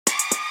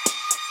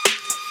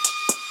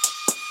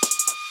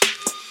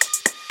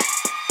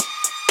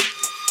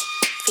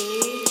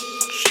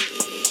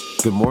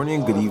Good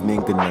morning, good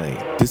evening, good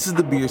night. This is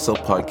the Be Yourself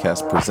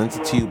podcast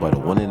presented to you by the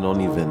one and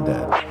only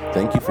Vendad.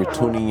 Thank you for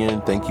tuning in,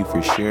 thank you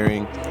for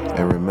sharing,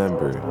 and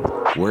remember,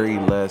 worry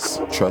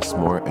less, trust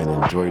more, and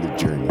enjoy the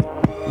journey.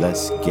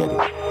 Let's get it.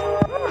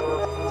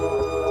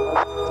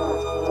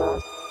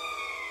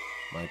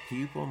 My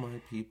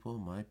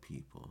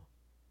people,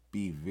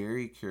 be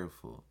very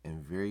careful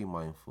and very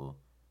mindful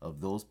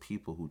of those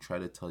people who try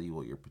to tell you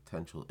what your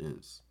potential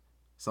is.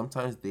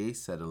 Sometimes they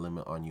set a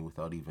limit on you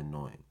without even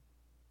knowing.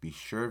 Be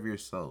sure of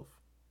yourself.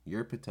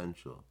 Your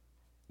potential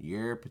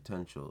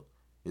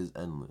is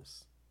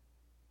endless.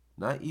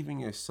 Not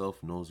even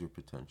yourself knows your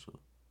potential.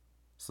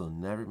 So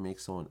never make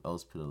someone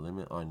else put a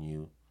limit on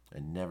you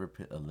and never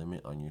put a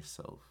limit on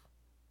yourself.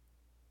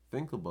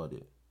 Think about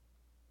it.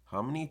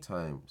 How many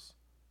times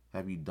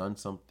have you done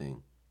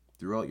something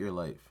throughout your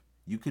life?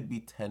 You could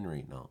be 10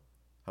 right now.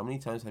 How many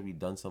times have you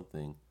done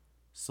something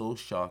so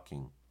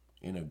shocking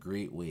in a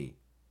great way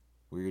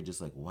where you're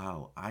just like,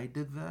 wow, I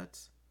did that?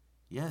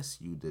 Yes,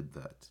 you did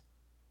that.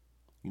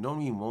 You know how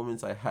many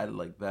moments I had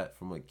like that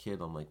from a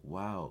kid? I'm like,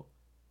 wow,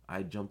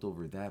 I jumped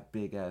over that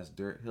big ass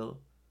dirt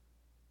hill.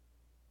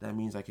 That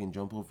means I can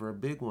jump over a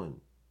big one.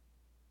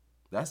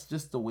 That's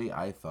just the way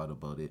I thought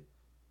about it.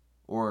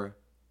 Or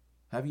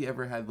have you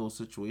ever had those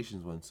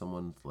situations when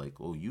someone's like,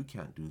 oh, you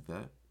can't do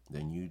that?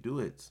 Then you do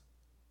it.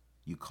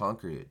 You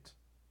conquer it.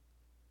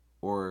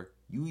 Or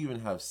you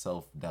even have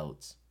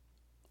self-doubts.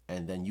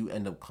 And then you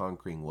end up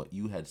conquering what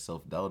you had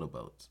self-doubt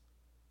about.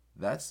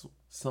 That's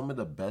some of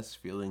the best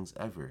feelings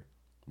ever.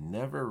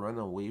 Never run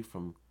away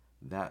from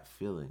that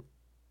feeling.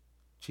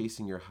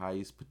 Chasing your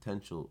highest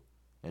potential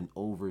and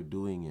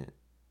overdoing it.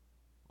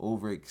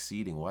 Over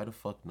exceeding. Why the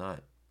fuck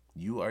not?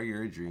 You are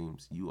your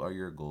dreams. You are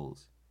your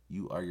goals.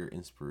 You are your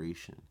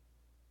inspiration.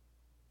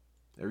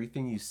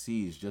 Everything you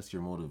see is just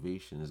your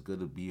motivation. It's good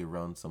to be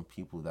around some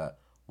people that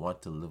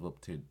want to live up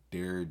to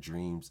their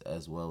dreams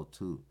as well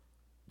too.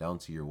 Down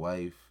to your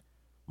wife,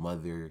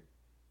 mother,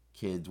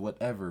 kids,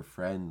 whatever,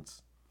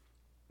 friends.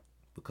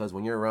 Because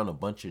when you're around a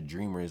bunch of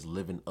dreamers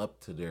living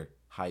up to their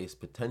highest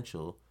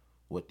potential,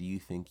 what do you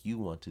think you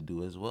want to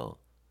do as well?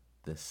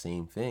 The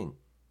same thing.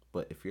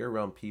 But if you're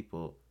around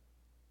people,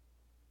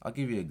 I'll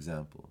give you an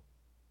example.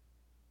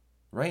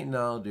 Right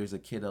now, there's a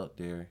kid out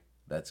there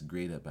that's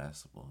great at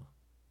basketball.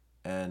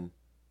 And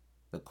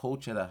the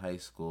coach at a high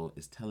school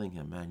is telling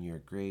him, man, you're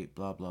great,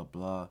 blah, blah,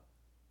 blah.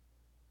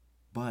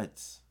 But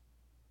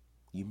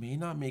you may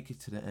not make it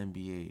to the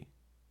NBA.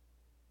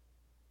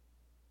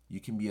 You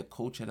can be a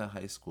coach at a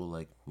high school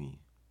like me.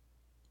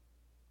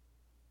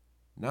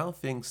 Now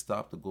things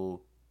stop to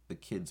go the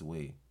kid's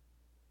way.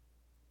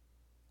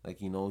 Like,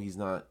 he's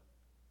not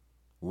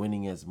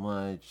winning as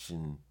much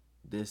and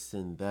this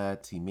and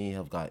that. He may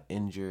have got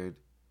injured.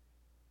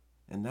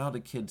 And now the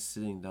kid's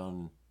sitting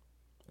down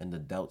and the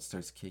doubt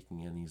starts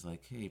kicking in. He's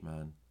like, hey,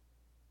 man,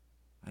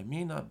 I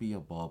may not be a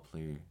ball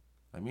player.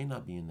 I may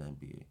not be in the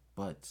NBA,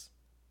 but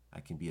I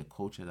can be a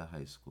coach at a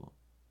high school.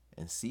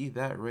 And see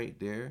that right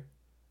there?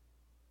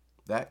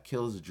 That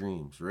kills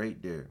dreams right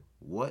there.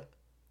 What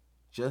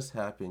just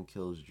happened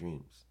kills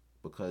dreams.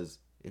 Because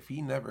if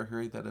he never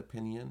heard that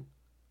opinion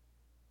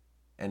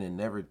and it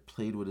never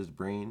played with his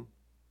brain,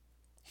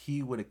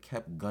 he would have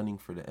kept gunning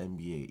for the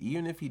NBA.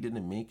 Even if he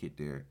didn't make it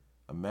there,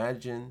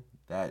 imagine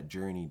that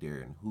journey there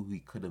and who he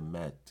could have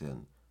met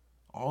and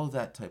all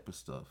that type of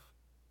stuff.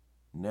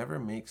 Never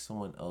make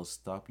someone else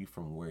stop you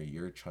from where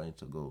you're trying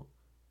to go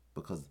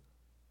because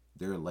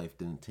their life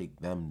didn't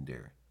take them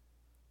there.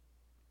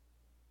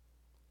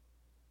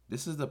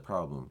 This is the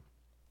problem.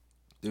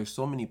 There's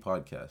so many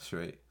podcasts,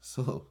 right?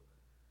 So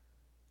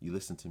you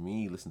listen to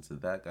me, you listen to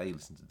that guy, you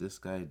listen to this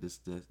guy,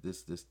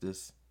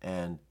 this,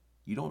 and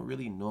you don't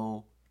really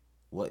know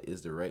what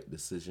is the right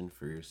decision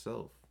for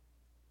yourself.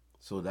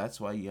 So that's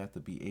why you have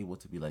to be able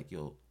to be like,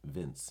 yo,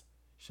 Vince,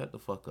 shut the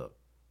fuck up.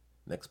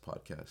 Next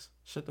podcast,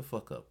 shut the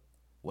fuck up.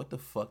 What the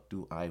fuck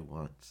do I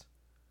want?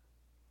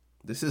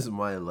 This is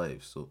my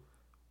life, so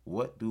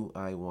what do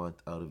I want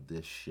out of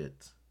this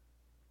shit?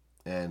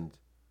 And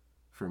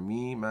for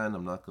me, man,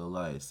 I'm not gonna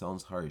lie, it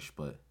sounds harsh,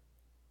 but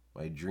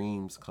my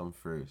dreams come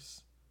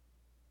first.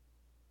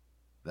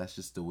 That's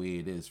just the way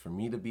it is. For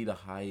me to be the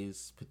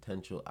highest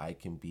potential I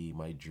can be,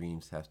 my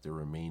dreams have to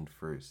remain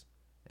first.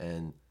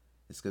 And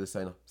it's going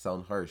to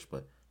sound harsh,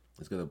 but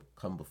it's going to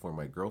come before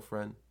my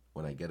girlfriend.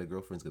 When I get a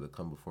girlfriend, it's going to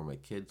come before my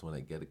kids. When I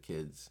get a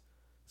kids,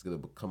 it's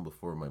going to come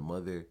before my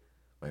mother,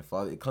 my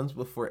father. It comes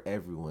before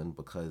everyone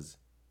because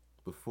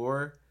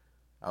before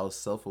I was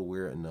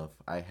self-aware enough,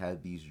 I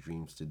had these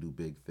dreams to do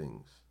big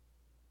things.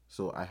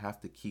 So I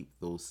have to keep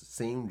those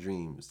same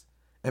dreams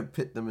and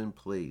put them in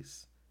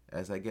place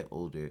as I get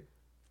older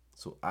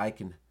so I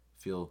can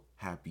feel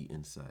happy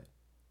inside.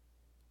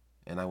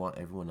 And I want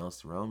everyone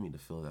else around me to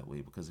feel that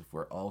way because if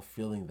we're all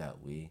feeling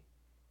that way,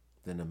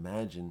 then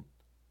imagine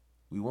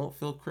we won't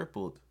feel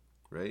crippled,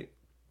 right?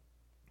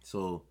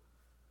 So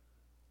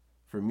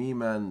for me,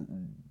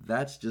 man,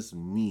 that's just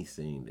me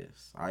saying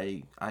this.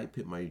 I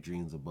put my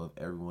dreams above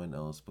everyone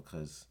else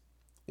because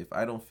if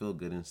I don't feel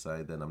good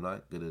inside, then I'm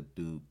not going to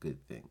do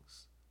good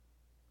things.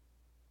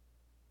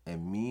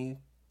 And me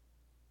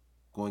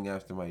going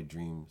after my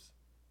dreams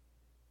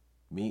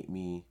made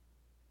me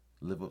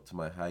live up to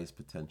my highest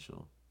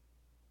potential.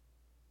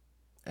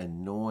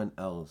 And no one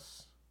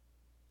else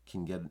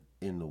can get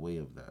in the way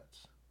of that.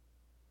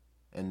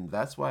 And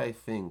that's why I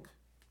think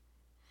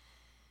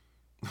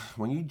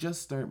when you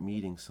just start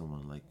meeting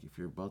someone, like if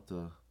you're about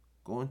to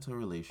go into a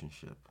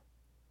relationship,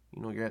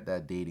 you know, you're at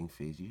that dating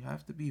phase, you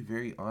have to be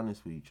very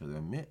honest with each other.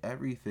 Admit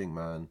everything,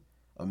 man.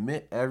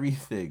 Admit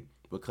everything.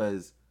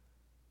 Because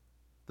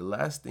the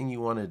last thing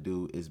you want to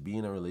do is be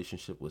in a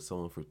relationship with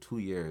someone for 2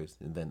 years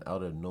and then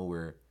out of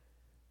nowhere,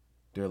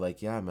 they're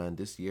like, yeah, man,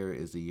 this year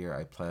is the year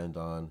I planned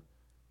on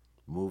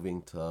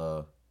moving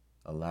to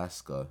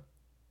Alaska.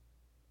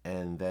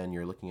 And then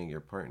you're looking at your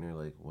partner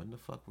like, when the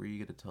fuck were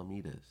you going to tell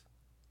me this?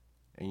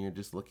 And you're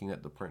just looking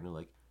at the partner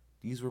like,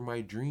 these were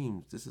my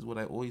dreams. This is what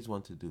I always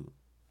want to do.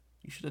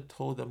 You should have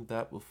told them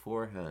that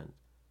beforehand.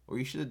 Or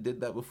you should have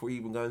did that before you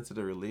even got into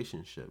the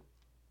relationship.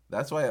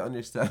 That's why I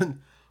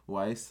understand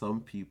why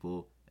some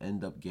people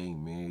end up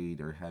getting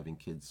married or having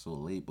kids so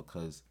late,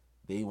 because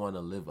they want to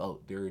live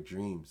out their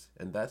dreams.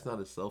 And that's not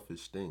a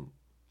selfish thing.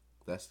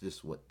 That's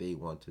just what they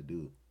want to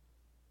do.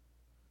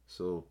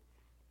 So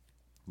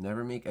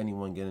never make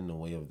anyone get in the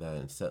way of that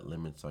and set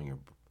limits on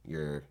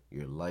your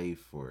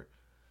life or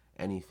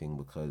anything,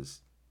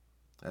 because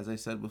as I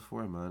said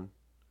before, man,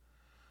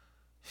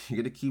 you're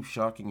gonna keep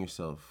shocking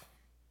yourself.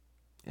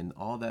 And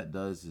all that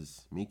does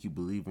is make you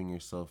believe in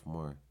yourself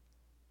more.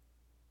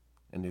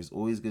 And there's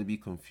always gonna be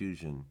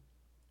confusion.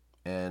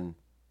 And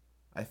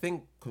I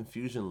think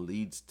confusion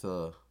leads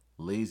to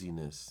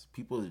laziness.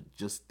 People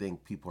just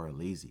think people are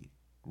lazy.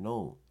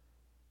 No.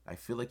 I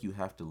feel like you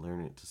have to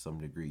learn it to some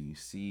degree. You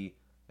see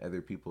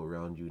other people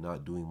around you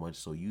not doing much,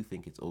 so you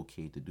think it's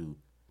okay to do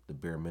the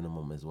bare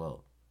minimum as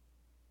well.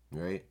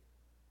 Right?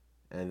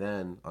 And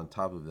then on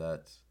top of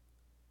that,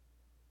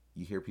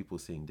 you hear people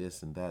saying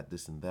this and that,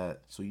 this and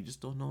that. So you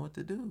just don't know what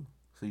to do.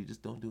 So you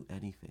just don't do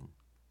anything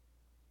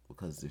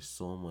because there's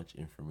so much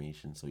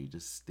information. So you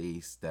just stay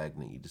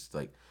stagnant. You just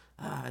like,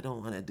 I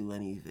don't want to do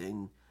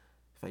anything.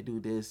 If I do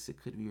this,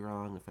 it could be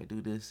wrong. If I do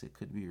this, it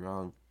could be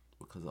wrong,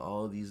 because of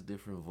all these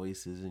different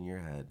voices in your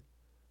head.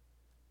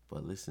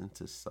 But listen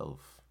to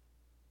self.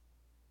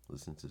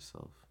 Listen to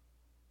self.